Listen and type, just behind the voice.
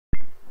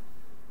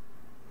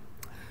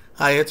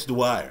Hi, it's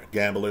Dwyer,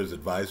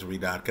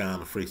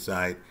 gamblersadvisory.com, a free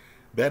site,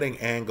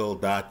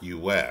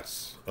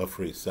 bettingangle.us, a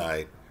free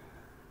site.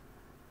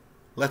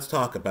 Let's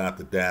talk about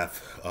the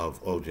death of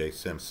O.J.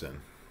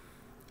 Simpson.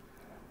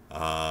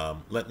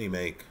 Let me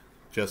make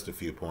just a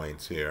few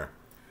points here.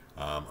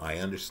 I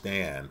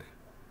understand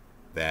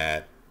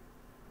that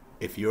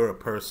if you're a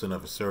person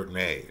of a certain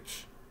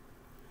age,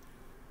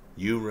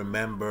 you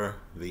remember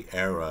the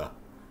era,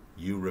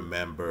 you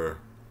remember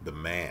the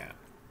man.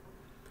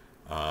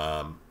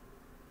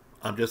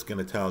 I'm just going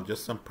to tell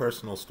just some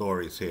personal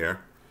stories here.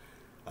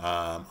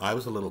 I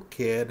was a little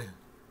kid.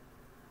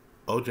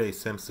 O.J.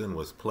 Simpson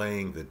was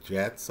playing the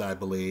Jets, I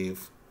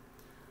believe.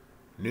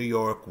 New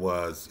York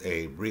was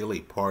a really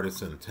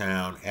partisan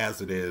town,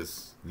 as it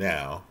is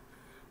now,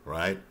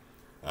 right?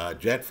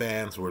 Jet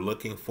fans were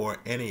looking for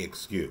any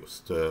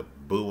excuse to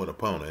boo an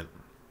opponent.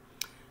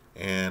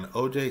 And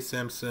O.J.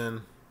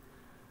 Simpson,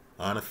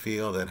 on a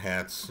field that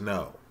had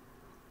snow,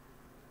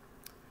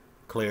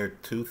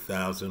 cleared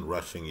 2,000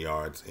 rushing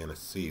yards in a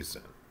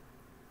season,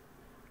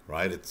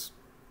 right?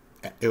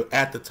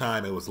 At the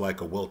time, it was like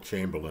a Wilt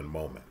Chamberlain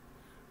moment,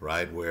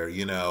 right? Where,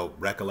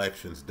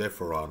 recollections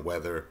differ on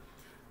whether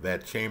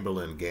that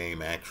Chamberlain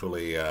game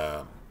actually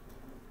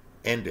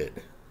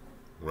ended,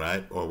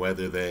 right? Or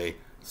whether they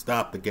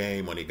stopped the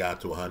game when he got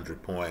to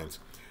 100 points.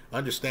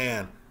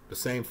 Understand, the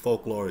same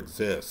folklore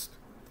exists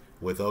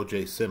with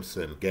O.J.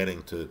 Simpson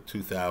getting to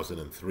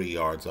 2,003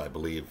 yards, I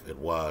believe it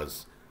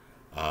was,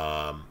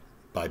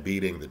 by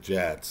beating the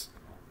Jets.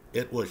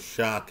 It was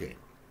shocking.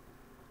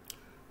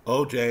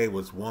 O.J.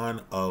 was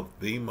one of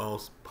the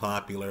most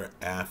popular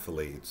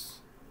athletes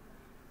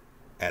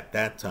at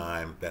that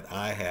time that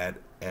I had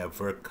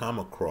ever come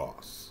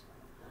across,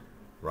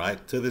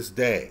 right? To this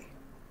day,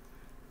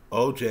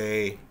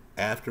 O.J.,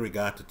 after he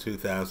got to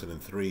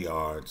 2,003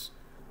 yards,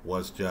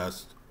 was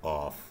just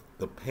off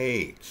the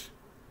page.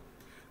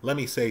 Let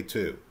me say,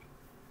 too,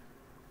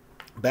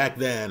 back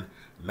then,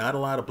 not a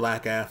lot of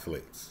black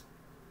athletes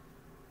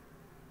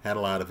had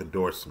a lot of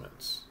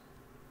endorsements.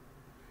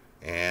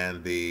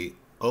 And the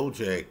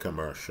O.J.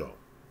 commercial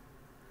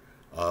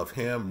of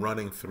him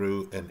running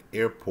through an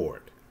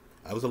airport,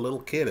 I was a little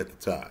kid at the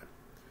time,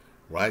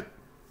 right?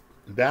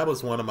 That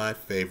was one of my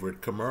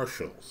favorite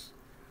commercials.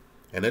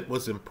 And it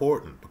was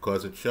important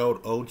because it showed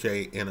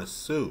O.J. in a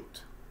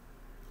suit,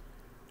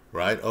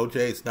 right?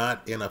 O.J.'s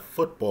not in a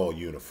football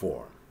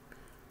uniform.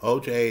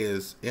 O.J.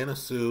 is in a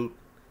suit.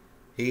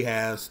 He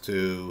has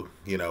to,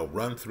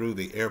 run through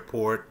the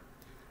airport.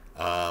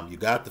 You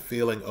got the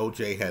feeling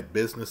O.J. had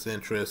business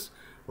interests,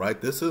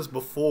 right? This is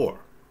before,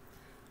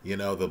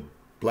 the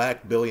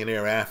black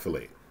billionaire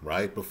athlete,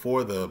 right?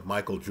 Before the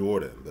Michael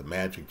Jordan, the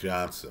Magic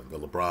Johnson, the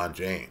LeBron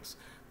James.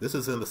 This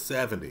is in the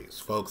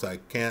 70s. Folks, I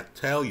can't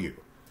tell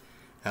you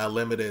how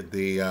limited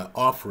the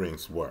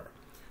offerings were.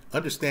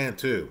 Understand,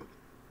 too,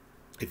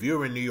 if you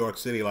were in New York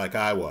City like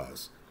I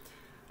was,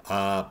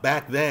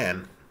 back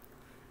then,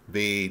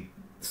 the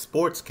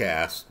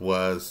sportscast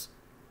was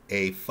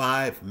a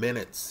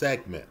 5-minute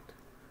segment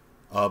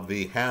of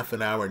the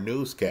half-an-hour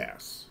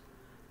newscasts,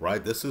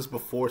 right? This is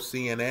before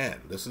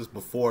CNN. This is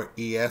before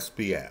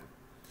ESPN.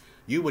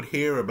 You would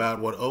hear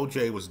about what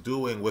O.J. was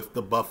doing with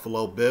the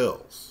Buffalo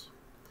Bills.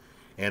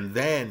 And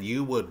then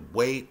you would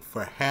wait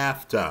for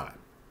halftime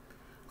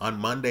on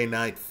Monday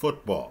Night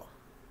Football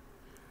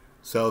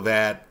so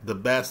that the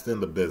best in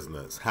the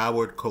business,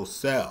 Howard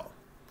Cosell,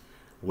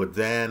 would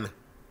then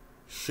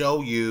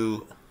show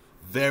you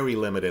very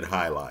limited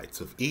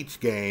highlights of each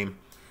game.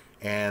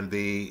 And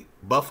the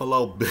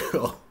Buffalo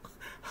Bill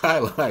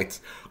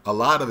highlights a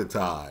lot of the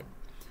time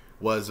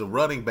was a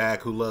running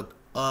back who looked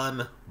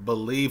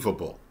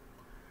unbelievable,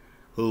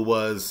 who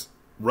was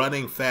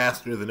running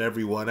faster than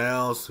everyone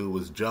else, who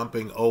was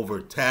jumping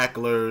over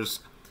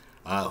tacklers,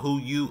 who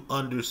you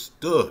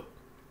understood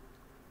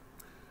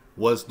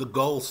was the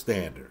gold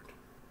standard,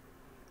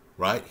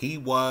 right? He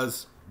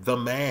was the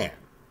man.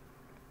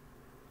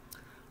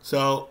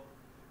 So,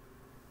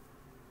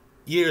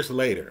 years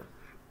later,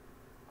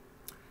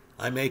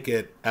 I make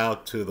it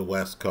out to the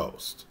West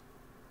Coast,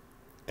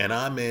 and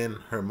I'm in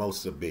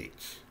Hermosa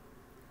Beach,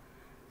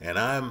 and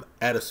I'm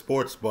at a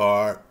sports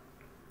bar.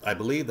 I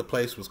believe the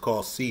place was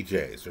called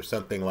CJ's or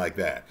something like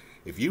that.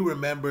 If you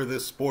remember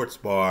this sports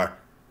bar,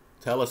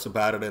 tell us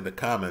about it in the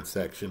comments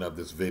section of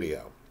this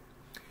video.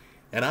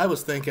 And I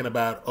was thinking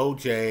about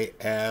O.J.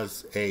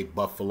 as a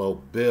Buffalo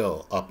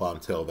Bill up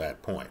until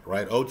that point,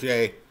 right?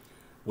 O.J.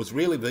 was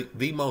really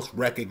the most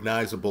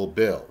recognizable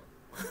Bill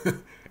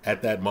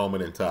at that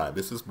moment in time.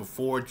 This is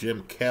before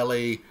Jim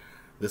Kelly.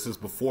 This is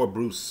before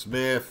Bruce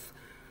Smith.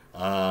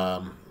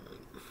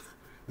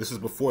 This is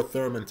before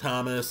Thurman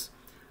Thomas,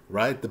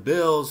 right? The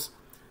Bills,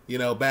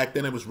 back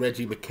then it was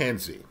Reggie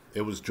McKenzie.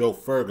 It was Joe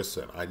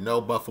Ferguson. I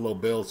know Buffalo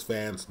Bills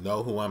fans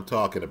know who I'm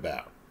talking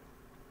about,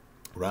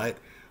 right?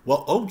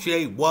 Well,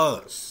 O.J.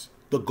 was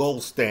the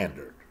gold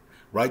standard,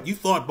 right? You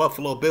thought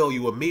Buffalo Bill,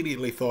 you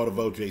immediately thought of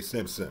O.J.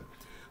 Simpson.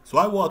 So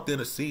I walked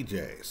into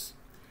CJ's,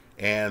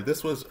 and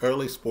this was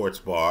early sports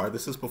bar.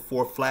 This is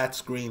before flat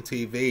screen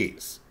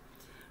TVs,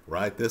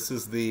 right? This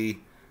is the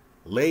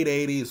late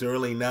 80s,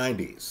 early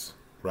 90s,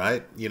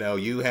 right? You know,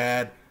 you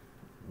had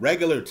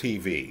regular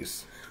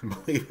TVs,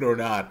 believe it or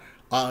not,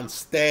 on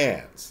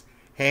stands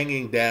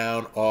hanging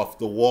down off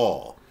the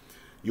wall.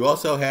 You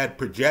also had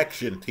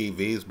projection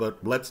TVs,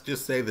 but let's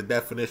just say the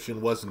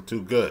definition wasn't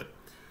too good.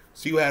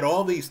 So you had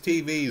all these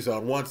TVs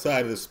on one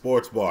side of the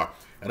sports bar,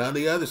 and on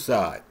the other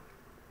side,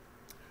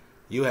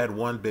 you had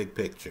one big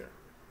picture.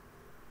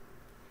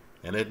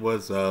 And it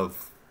was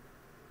of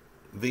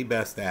the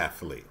best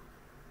athlete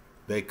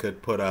they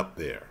could put up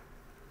there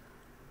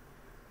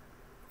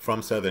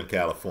from Southern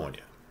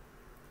California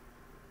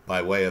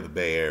by way of the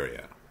Bay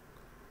Area.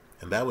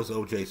 And that was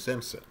O.J.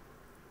 Simpson,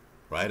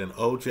 right? And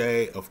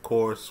O.J., of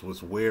course,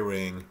 was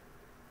wearing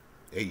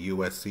a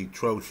USC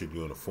Trojan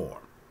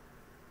uniform.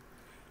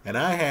 And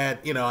I had,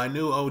 you know, I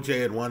knew O.J.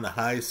 had won the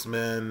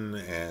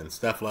Heisman and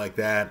stuff like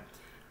that,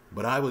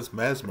 but I was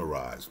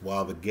mesmerized.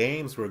 While the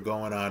games were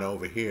going on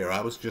over here,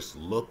 I was just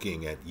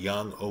looking at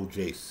young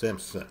O.J.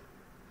 Simpson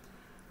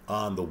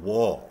on the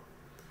wall.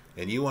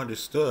 And you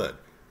understood,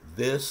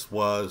 this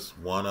was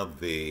one of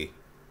the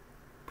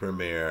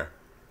premier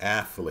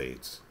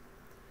athletes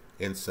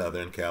in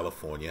Southern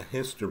California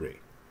history,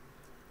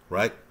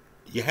 right?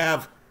 You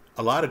have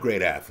a lot of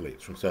great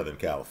athletes from Southern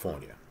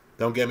California.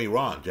 Don't get me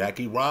wrong,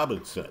 Jackie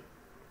Robinson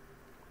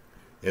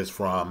is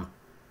from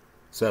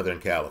Southern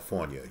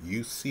California.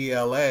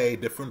 UCLA,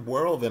 different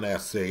world than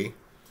SC.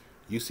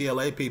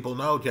 UCLA people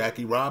know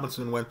Jackie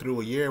Robinson went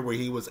through a year where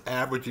he was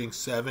averaging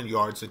 7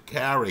 yards a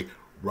carry.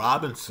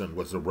 Robinson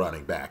was a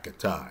running back at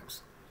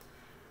times.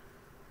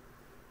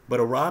 But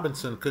a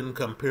Robinson couldn't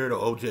compare to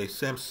O.J.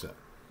 Simpson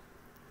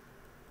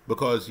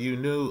because you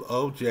knew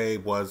O.J.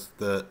 was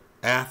the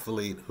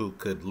athlete who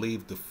could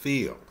leave the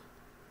field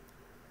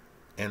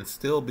and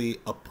still be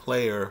a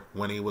player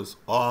when he was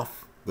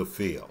off the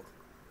field.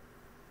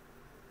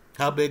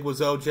 How big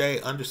was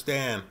O.J.?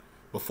 Understand,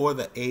 before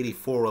the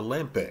 '84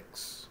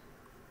 Olympics,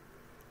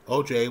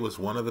 O.J. was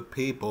one of the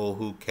people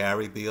who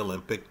carried the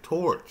Olympic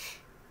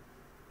torch.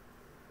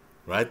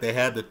 Right? They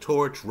had the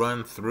torch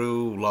run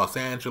through Los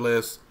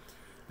Angeles.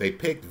 They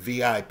picked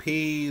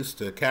VIPs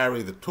to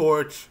carry the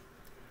torch.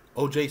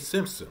 O.J.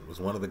 Simpson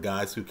was one of the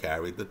guys who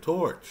carried the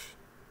torch.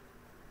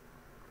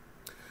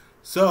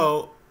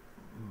 So,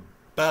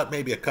 about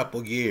maybe a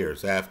couple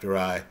years after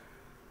I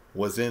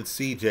was in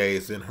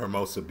CJ's in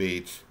Hermosa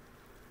Beach,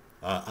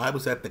 I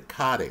was at the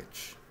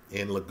Cottage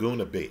in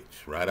Laguna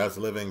Beach, right? I was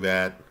living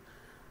that,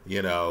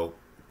 you know,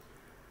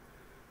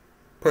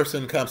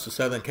 person comes to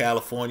Southern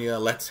California,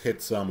 let's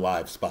hit some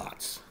live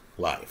spots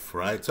life,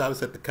 right? So I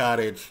was at the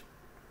Cottage,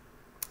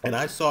 and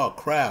I saw a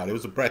crowd. It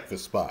was a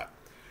breakfast spot.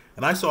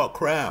 And I saw a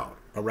crowd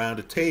around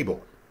a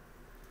table.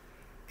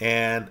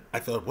 And I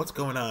thought, what's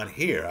going on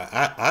here?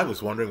 I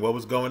was wondering what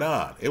was going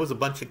on. It was a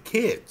bunch of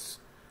kids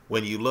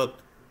when you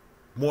looked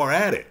more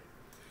at it,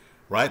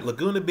 right?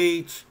 Laguna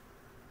Beach,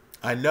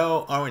 I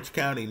know Orange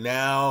County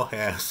now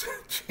has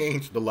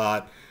changed a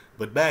lot,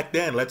 but back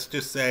then, let's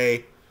just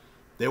say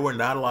there were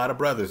not a lot of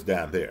brothers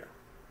down there,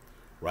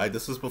 right?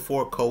 This is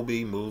before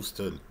Kobe moves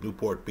to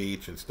Newport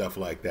Beach and stuff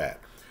like that.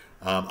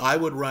 I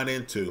would run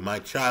into my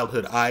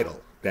childhood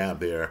idol down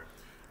there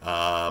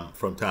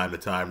from time to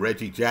time,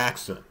 Reggie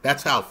Jackson.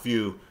 That's how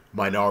few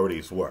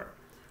minorities were,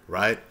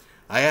 right?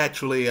 I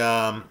actually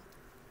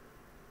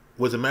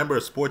was a member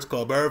of Sports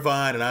Club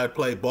Irvine, and I would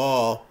play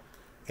ball,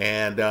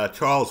 and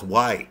Charles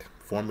White,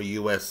 former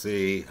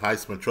USC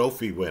Heisman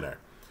Trophy winner,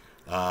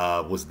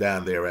 was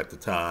down there at the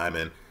time,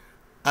 and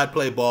I'd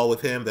play ball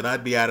with him. Then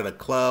I'd be out at a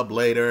club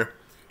later,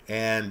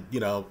 and, you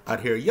know,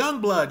 I'd hear,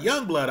 young blood,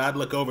 young blood. I'd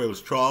look over, it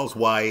was Charles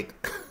White,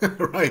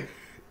 right?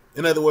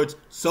 In other words,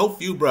 so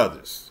few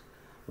brothers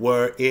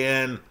were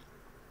in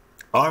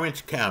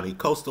Orange County,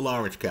 coastal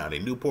Orange County,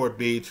 Newport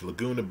Beach,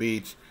 Laguna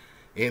Beach,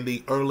 in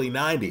the early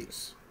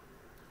 90s,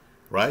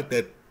 right,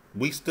 that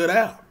we stood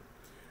out.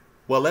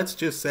 Well, let's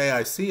just say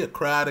I see a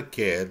crowd of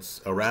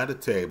kids around a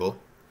table,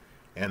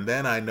 and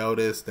then I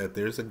noticed that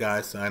there's a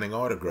guy signing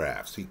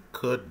autographs. He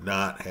could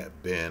not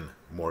have been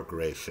more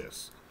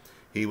gracious.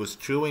 He was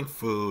chewing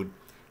food.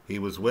 He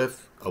was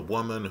with a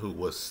woman who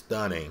was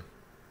stunning.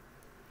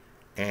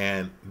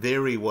 And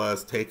there he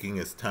was taking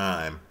his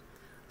time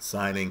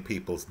signing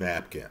people's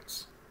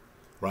napkins,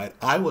 right?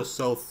 I was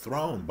so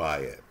thrown by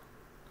it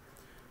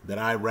that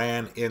I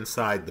ran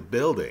inside the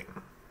building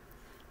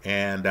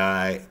and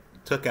I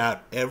took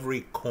out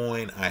every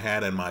coin I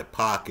had in my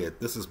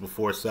pocket. This is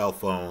before cell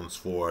phones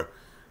for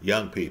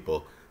young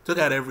people. Took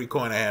out every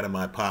coin I had in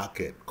my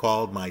pocket,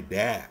 called my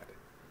dad,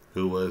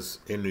 who was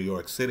in New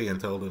York City,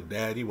 and told him,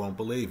 Dad, you won't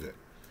believe it.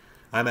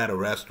 I'm at a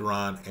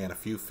restaurant, and a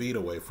few feet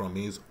away from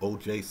me is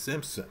O.J.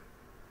 Simpson.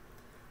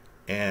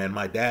 And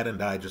my dad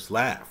and I just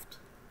laughed,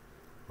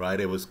 right?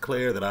 It was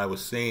clear that I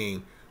was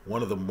seeing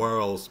one of the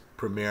world's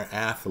premier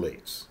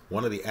athletes,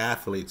 one of the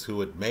athletes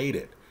who had made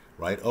it,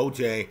 right?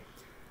 O.J.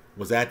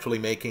 was actually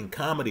making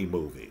comedy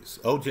movies.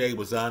 O.J.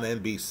 was on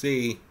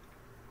NBC,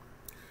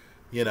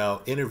 you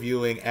know,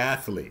 interviewing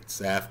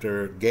athletes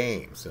after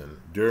games and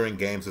during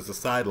games as a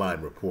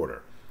sideline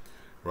reporter,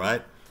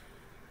 right?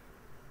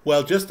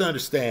 Well, just to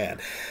understand,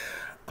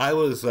 I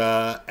was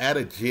at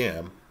a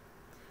gym.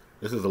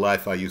 This is the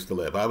life I used to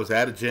live. I was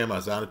at a gym. I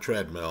was on a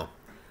treadmill.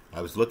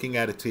 I was looking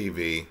at a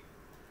TV.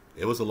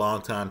 It was a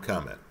long time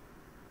coming.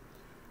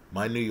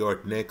 My New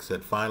York Knicks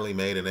had finally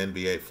made an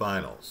NBA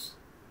Finals.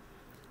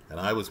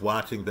 And I was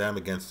watching them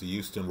against the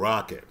Houston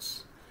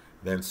Rockets.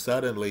 Then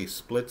suddenly,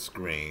 split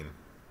screen,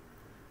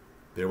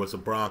 there was a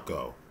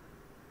Bronco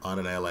on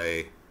an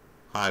LA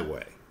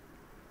highway.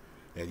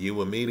 And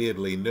you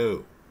immediately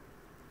knew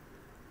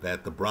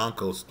that the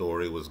Bronco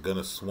story was going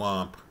to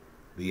swamp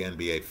the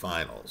NBA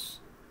Finals.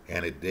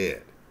 And it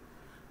did,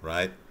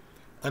 right?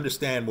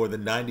 Understand, more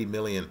than 90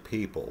 million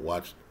people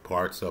watched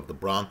parts of the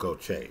Bronco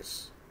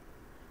chase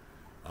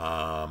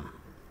on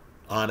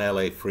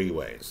LA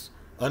freeways.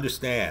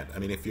 Understand, I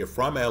mean, if you're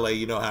from LA,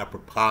 you know how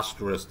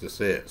preposterous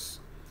this is.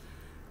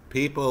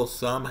 People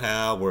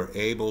somehow were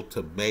able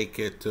to make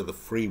it to the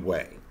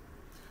freeway.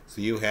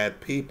 So you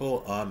had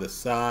people on the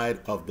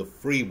side of the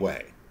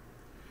freeway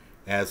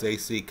as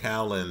A.C.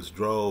 Cowlins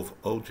drove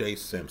O.J.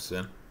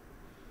 Simpson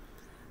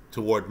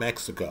toward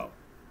Mexico,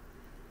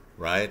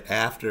 right,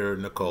 after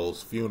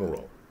Nicole's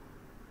funeral.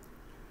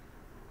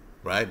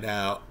 Right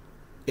now,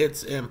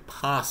 it's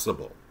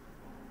impossible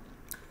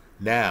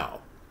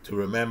now to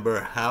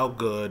remember how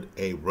good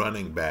a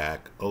running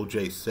back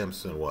O.J.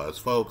 Simpson was.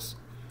 Folks,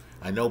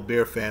 I know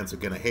Bear fans are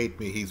going to hate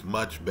me. He's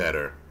much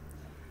better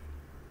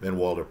than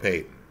Walter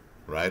Payton,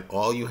 right?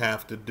 All you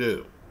have to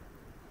do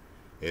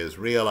is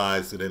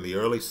realize that in the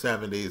early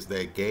 70s,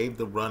 they gave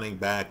the running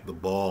back the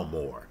ball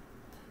more.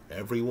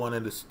 Everyone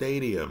in the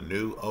stadium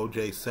knew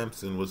O.J.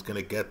 Simpson was going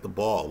to get the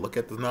ball. Look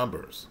at the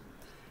numbers.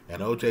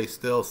 And O.J.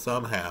 still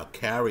somehow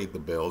carried the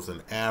Bills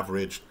and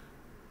averaged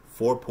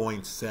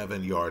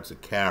 4.7 yards a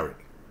carry,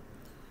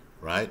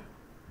 right?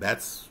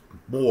 That's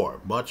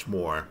more, much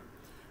more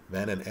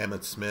than an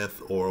Emmitt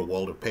Smith or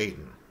Walter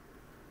Payton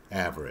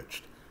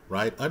averaged,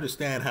 right?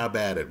 Understand how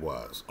bad it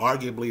was.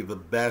 Arguably the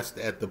best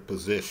at the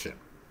position.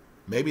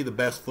 Maybe the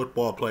best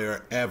football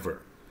player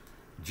ever,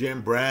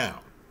 Jim Brown,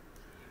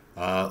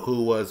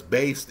 who was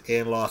based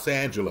in Los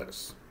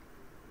Angeles,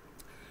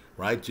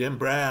 right? Jim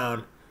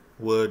Brown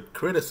would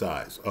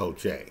criticize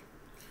O.J.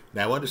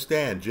 Now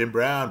understand, Jim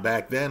Brown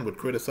back then would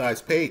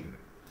criticize Payton.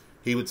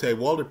 He would say,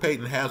 Walter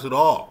Payton has it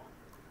all,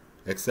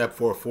 except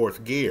for a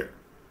fourth gear.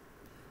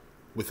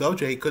 With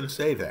O.J., he couldn't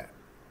say that,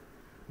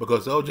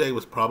 because O.J.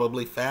 was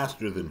probably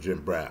faster than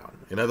Jim Brown.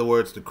 In other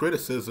words, the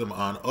criticism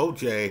on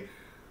O.J.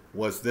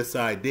 was this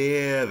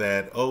idea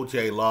that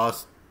O.J.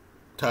 lost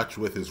touch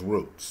with his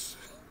roots.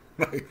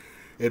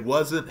 It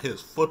wasn't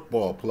his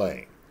football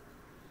playing.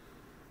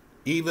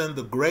 Even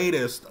the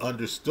greatest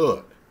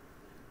understood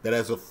that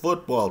as a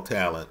football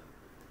talent,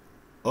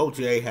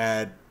 O.J.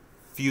 had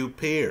few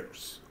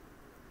peers.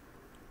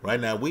 Right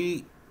now,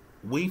 we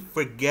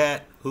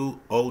forget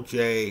who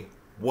O.J.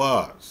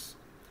 was.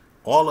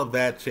 All of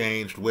that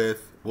changed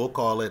with, we'll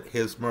call it,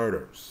 his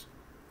murders.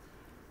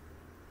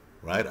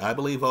 Right? I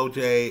believe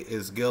O.J.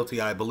 is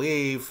guilty. I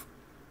believe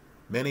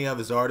many of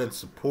his ardent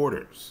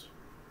supporters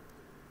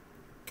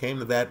came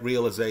to that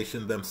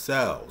realization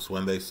themselves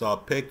when they saw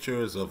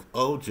pictures of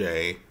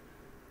O.J.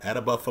 at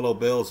a Buffalo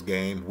Bills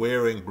game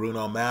wearing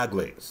Bruno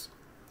Magli's.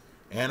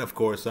 And of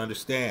course,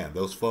 understand,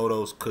 those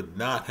photos could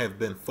not have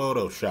been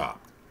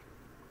photoshopped.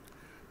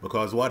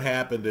 Because what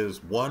happened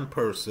is one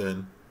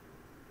person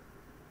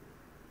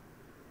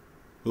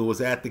who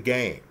was at the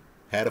game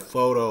had a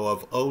photo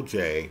of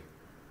O.J.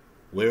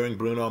 wearing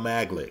Bruno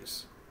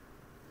Magli's.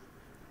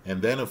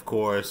 And then, of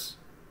course,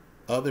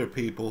 other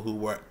people who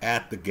were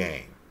at the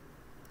game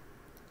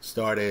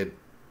started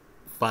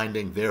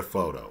finding their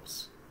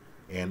photos.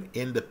 And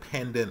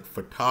independent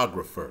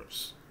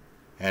photographers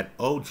had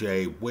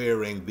O.J.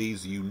 wearing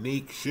these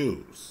unique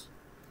shoes,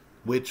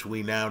 which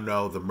we now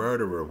know the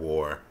murderer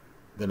wore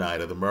the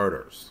night of the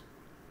murders.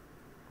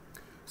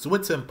 So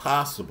it's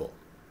impossible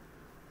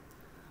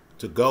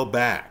to go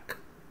back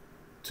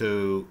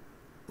to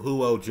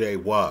who O.J.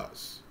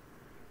 was.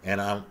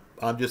 And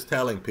I'm just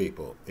telling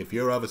people, if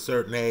you're of a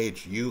certain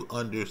age, you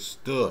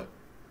understood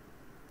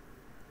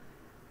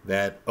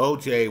that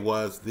O.J.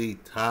 was the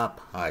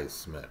top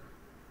Heisman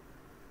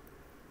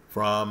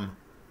from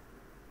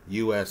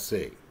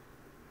USC.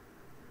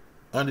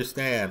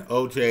 Understand,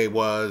 O.J.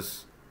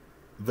 was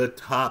the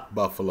top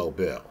Buffalo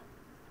Bill.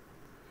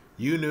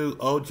 You knew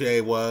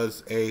O.J.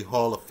 was a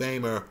Hall of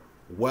Famer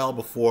well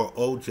before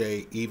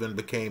O.J. even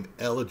became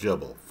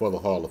eligible for the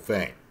Hall of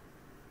Fame.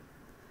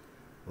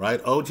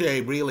 Right?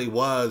 O.J. really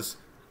was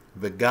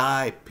the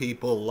guy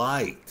people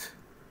liked,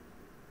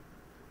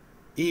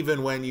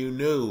 even when you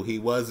knew he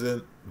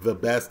wasn't the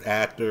best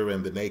actor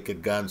in the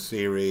Naked Gun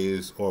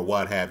series or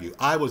what have you.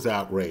 I was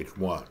outraged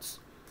once.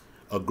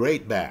 A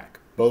great back,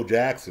 Bo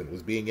Jackson,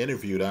 was being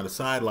interviewed on the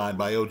sideline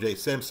by O.J.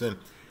 Simpson,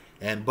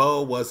 and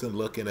Bo wasn't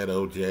looking at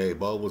O.J.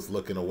 Bo was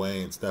looking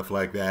away and stuff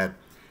like that.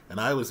 And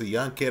I was a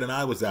young kid and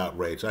I was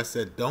outraged. I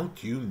said,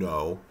 don't you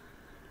know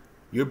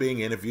you're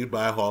being interviewed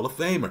by a Hall of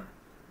Famer?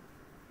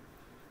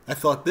 I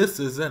thought, this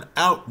is an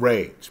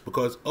outrage,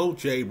 because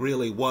O.J.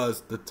 really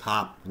was the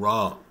top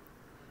rung.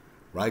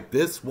 right?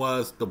 This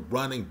was the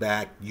running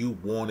back you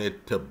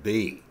wanted to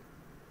be.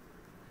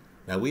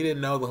 Now, we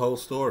didn't know the whole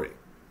story,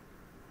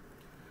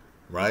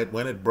 right?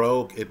 When it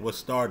broke, it was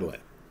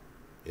startling.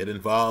 It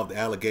involved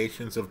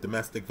allegations of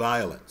domestic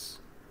violence,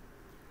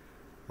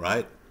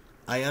 right?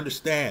 I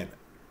understand.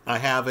 I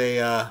have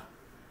a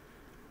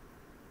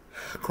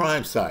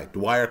crime site,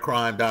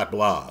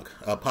 dwyercrime.blog,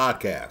 a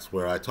podcast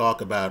where I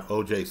talk about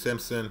O.J.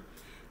 Simpson,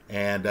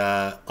 and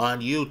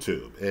on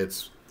YouTube,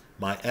 it's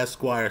my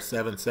Esquire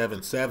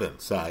 777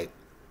 site,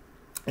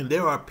 and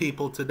there are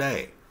people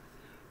today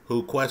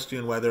who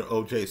question whether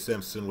O.J.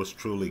 Simpson was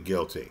truly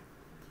guilty,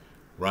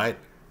 right?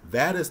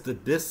 That is the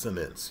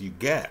dissonance you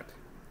get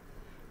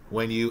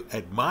when you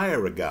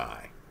admire a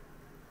guy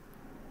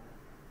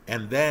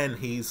and then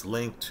he's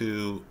linked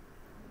to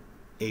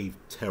a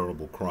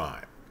terrible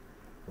crime,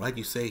 right?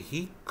 You say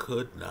he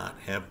could not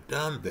have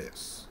done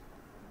this.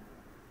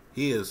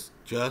 He is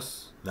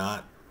just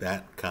not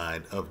that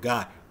kind of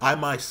guy. I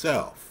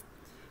myself,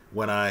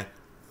 when I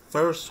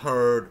first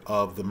heard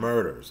of the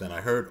murders and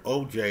I heard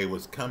O.J.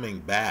 was coming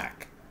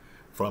back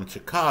from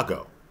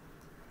Chicago,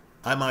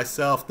 I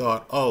myself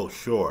thought, oh,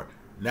 sure,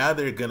 now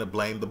they're going to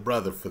blame the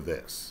brother for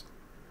this.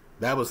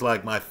 That was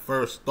like my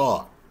first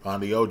thought on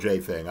the O.J.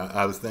 thing.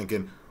 I was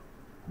thinking,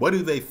 what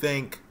do they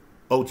think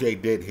O.J.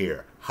 did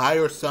here?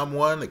 Hire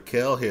someone to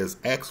kill his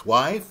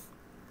ex-wife?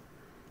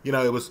 You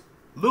know, it was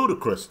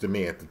ludicrous to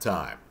me at the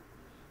time.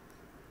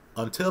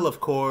 Until, of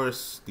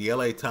course, the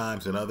LA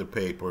Times and other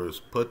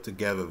papers put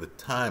together the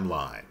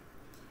timeline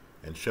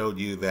and showed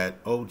you that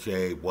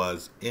O.J.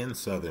 was in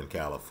Southern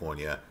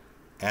California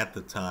at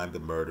the time the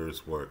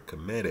murders were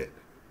committed.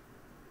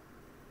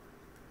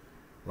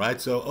 Right?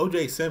 So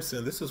O.J.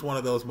 Simpson, this is one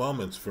of those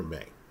moments for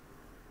me.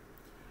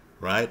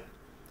 Right?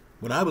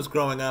 When I was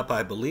growing up,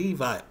 I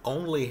believe I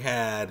only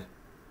had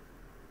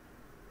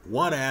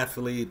one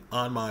athlete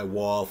on my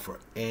wall for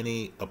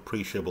any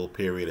appreciable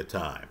period of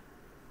time.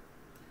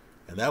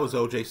 And that was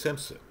O.J.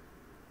 Simpson.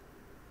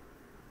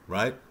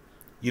 Right?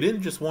 You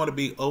didn't just want to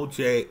be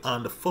O.J.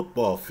 on the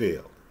football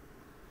field.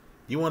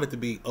 You wanted to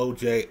be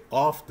O.J.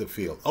 off the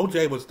field.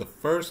 O.J. was the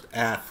first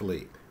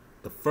athlete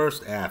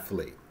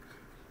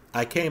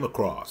I came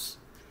across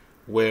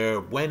where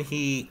when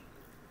he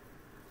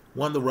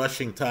won the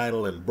rushing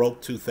title and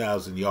broke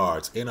 2,000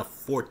 yards in a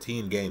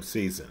 14-game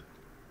season,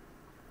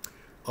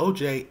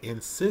 O.J.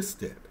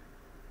 insisted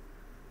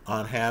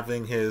on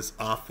having his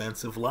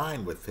offensive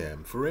line with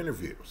him for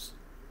interviews.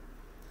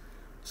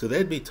 So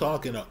they'd be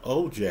talking to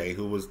O.J.,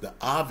 who was the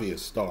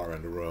obvious star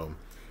in the room,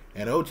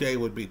 and O.J.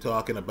 would be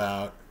talking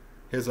about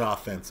his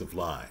offensive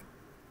line,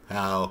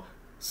 how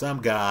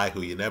some guy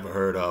who you never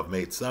heard of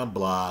made some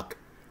block,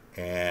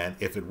 and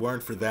if it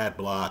weren't for that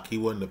block, he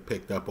wouldn't have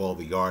picked up all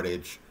the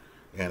yardage,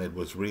 and it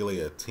was really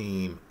a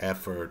team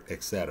effort,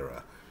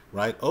 etc.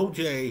 Right?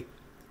 O.J.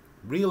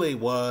 really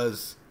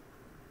was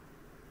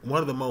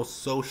one of the most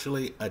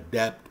socially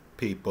adept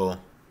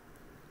people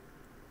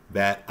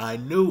that I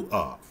knew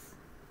of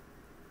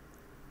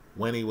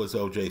when he was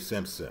O.J.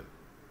 Simpson,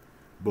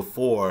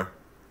 before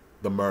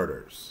the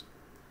murders.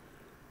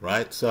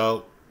 Right?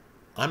 So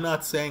I'm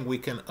not saying we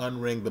can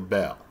unring the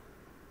bell.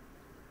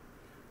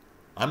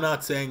 I'm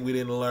not saying we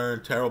didn't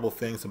learn terrible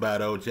things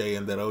about O.J.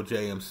 and that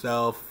O.J.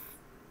 himself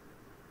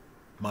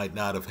might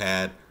not have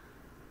had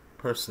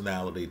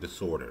personality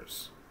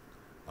disorders.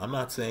 I'm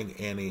not saying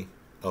any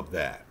of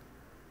that.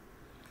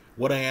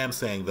 What I am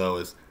saying, though,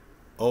 is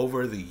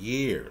over the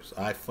years,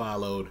 I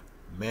followed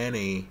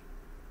many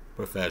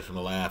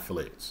professional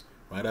athletes.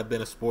 Right? I've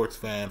been a sports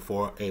fan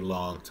for a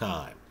long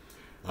time.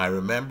 I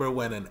remember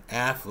when an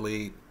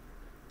athlete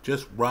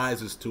just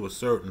rises to a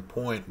certain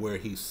point where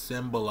he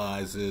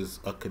symbolizes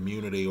a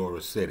community or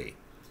a city.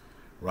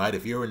 Right?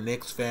 If you're a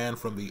Knicks fan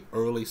from the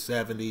early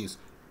 70s,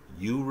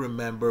 you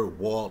remember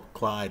Walt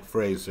Clyde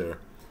Frazier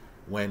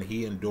when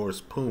he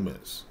endorsed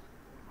Pumas.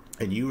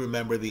 And you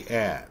remember the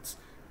ads.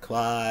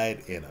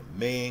 Clyde in a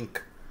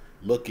mink,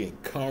 looking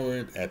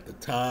current at the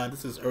time.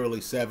 This is early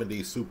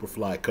 70s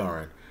Superfly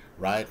current,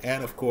 right?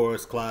 And of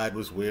course, Clyde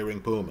was wearing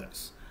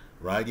Pumas,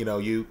 right? You know,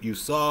 you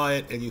saw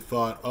it and you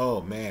thought,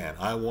 oh man,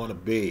 I want to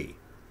be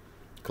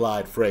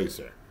Clyde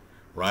Frazier,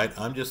 right?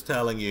 I'm just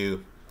telling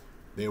you,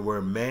 there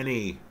were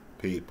many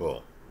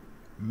people,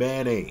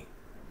 many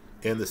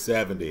in the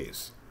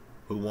 70s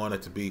who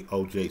wanted to be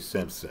O.J.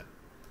 Simpson,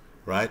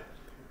 right?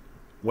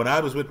 When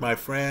I was with my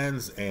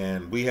friends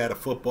and we had a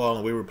football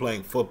and we were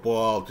playing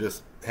football,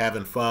 just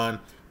having fun,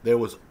 there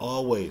was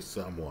always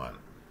someone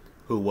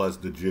who was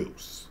the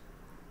juice.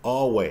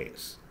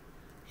 Always.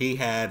 He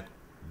had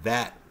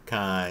that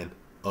kind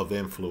of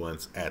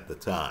influence at the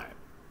time.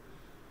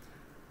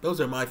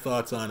 Those are my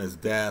thoughts on his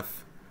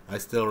death. I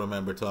still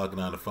remember talking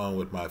on the phone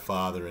with my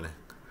father and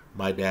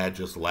my dad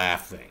just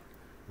laughing,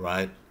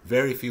 right?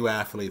 Very few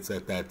athletes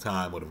at that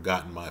time would have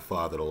gotten my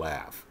father to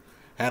laugh.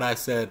 Had I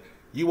said,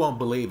 you won't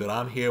believe it,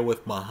 I'm here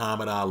with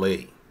Muhammad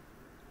Ali,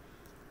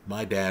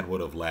 my dad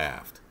would have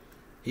laughed.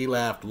 He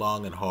laughed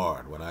long and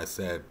hard when I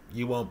said,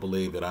 you won't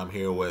believe it, I'm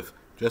here with,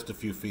 just a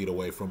few feet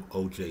away from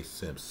O.J.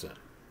 Simpson.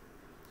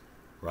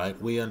 right?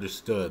 We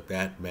understood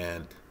that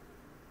meant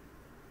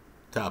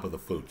top of the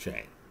food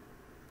chain.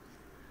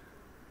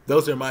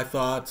 Those are my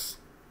thoughts.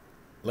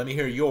 Let me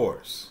hear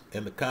yours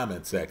in the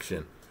comment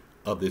section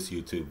of this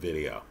YouTube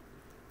video.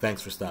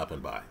 Thanks for stopping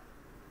by.